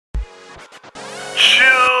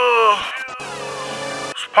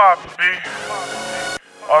poppin', B?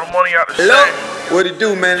 All the money out the safe. What it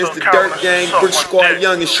do, man? It's the Dirt Gang, Brick Squad,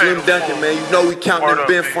 Young and Slim Duncan, man. You know we counting them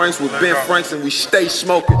Ben Franks with Ben Franks and we stay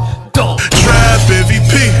smoking. Trap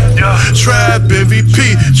MVP, trap MVP,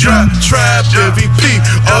 trap MVP.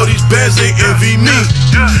 All these bands they envy me.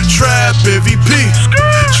 Trap MVP,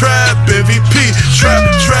 trap MVP,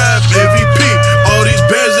 trap MVP. All these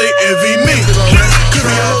bands they envy me. Give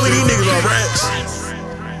me all these niggas on racks.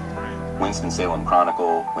 Winston-Salem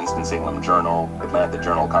Chronicle, Winston-Salem Journal, Atlanta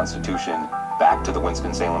Journal-Constitution, back to the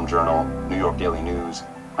Winston-Salem Journal, New York Daily News.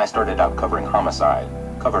 I started out covering homicide.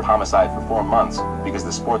 Covered homicide for 4 months because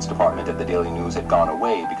the sports department at the Daily News had gone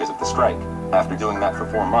away because of the strike. After doing that for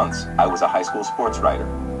 4 months, I was a high school sports writer.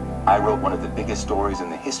 I wrote one of the biggest stories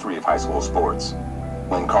in the history of high school sports.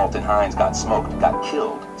 When Karlton Hines got smoked, got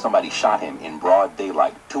killed, somebody shot him in broad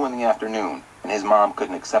daylight, 2 in the afternoon, and his mom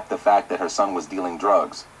couldn't accept the fact that her son was dealing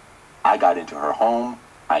drugs. I got into her home,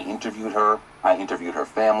 I interviewed her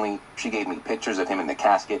family, she gave me pictures of him in the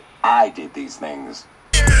casket. I did these things.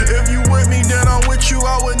 If you with me, then I'm with you,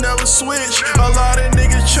 I would never switch. A lot of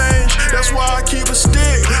niggas change, that's why I keep a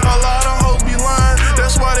stick. A lot of hoes be lying,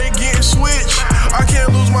 that's why they getting switched. I can't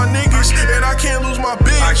lose my niggas, and I can't lose my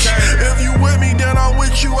bitch. If you with me, then I'm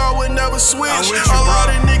with you, I would never switch. A lot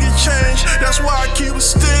of niggas change, that's why I keep a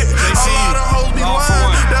stick. A lot of hoes be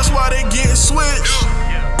lying, that's why they getting switched.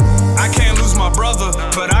 I can't lose my brother,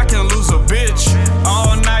 but I can lose a bitch.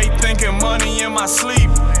 All night thinking money in my sleep.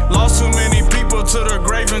 Lost too many people to the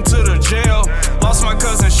grave and to the jail. Lost my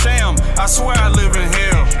cousin Sham, I swear I live in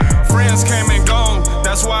hell. Friends came and gone,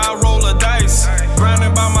 that's why I roll a dice.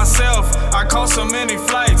 Grinding by myself, I caught so many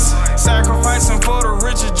flights. Sacrificing for the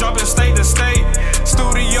riches, jumping state to state.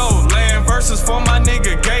 Studio, laying verses for my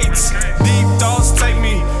nigga Gates. Deep thoughts take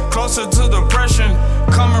me closer to depression.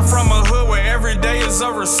 Coming from a hood where every day is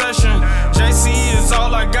a recession. JC is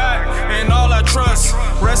all I got and all I trust.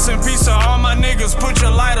 Rest in peace to all my niggas, put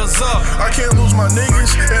your lighters up. I can't lose my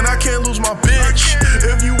niggas and I can't lose my bitch.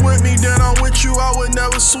 If you with me, then I'm with you, I would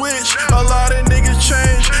never switch. A lot of niggas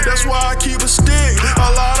change, that's why I keep a stick.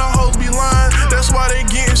 A lot of hoes be lying, that's why they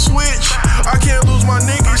getting switched. I can't lose my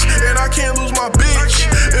niggas and I can't lose my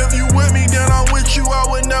bitch. If you with me, then I'm with you, I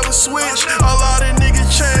would never switch. A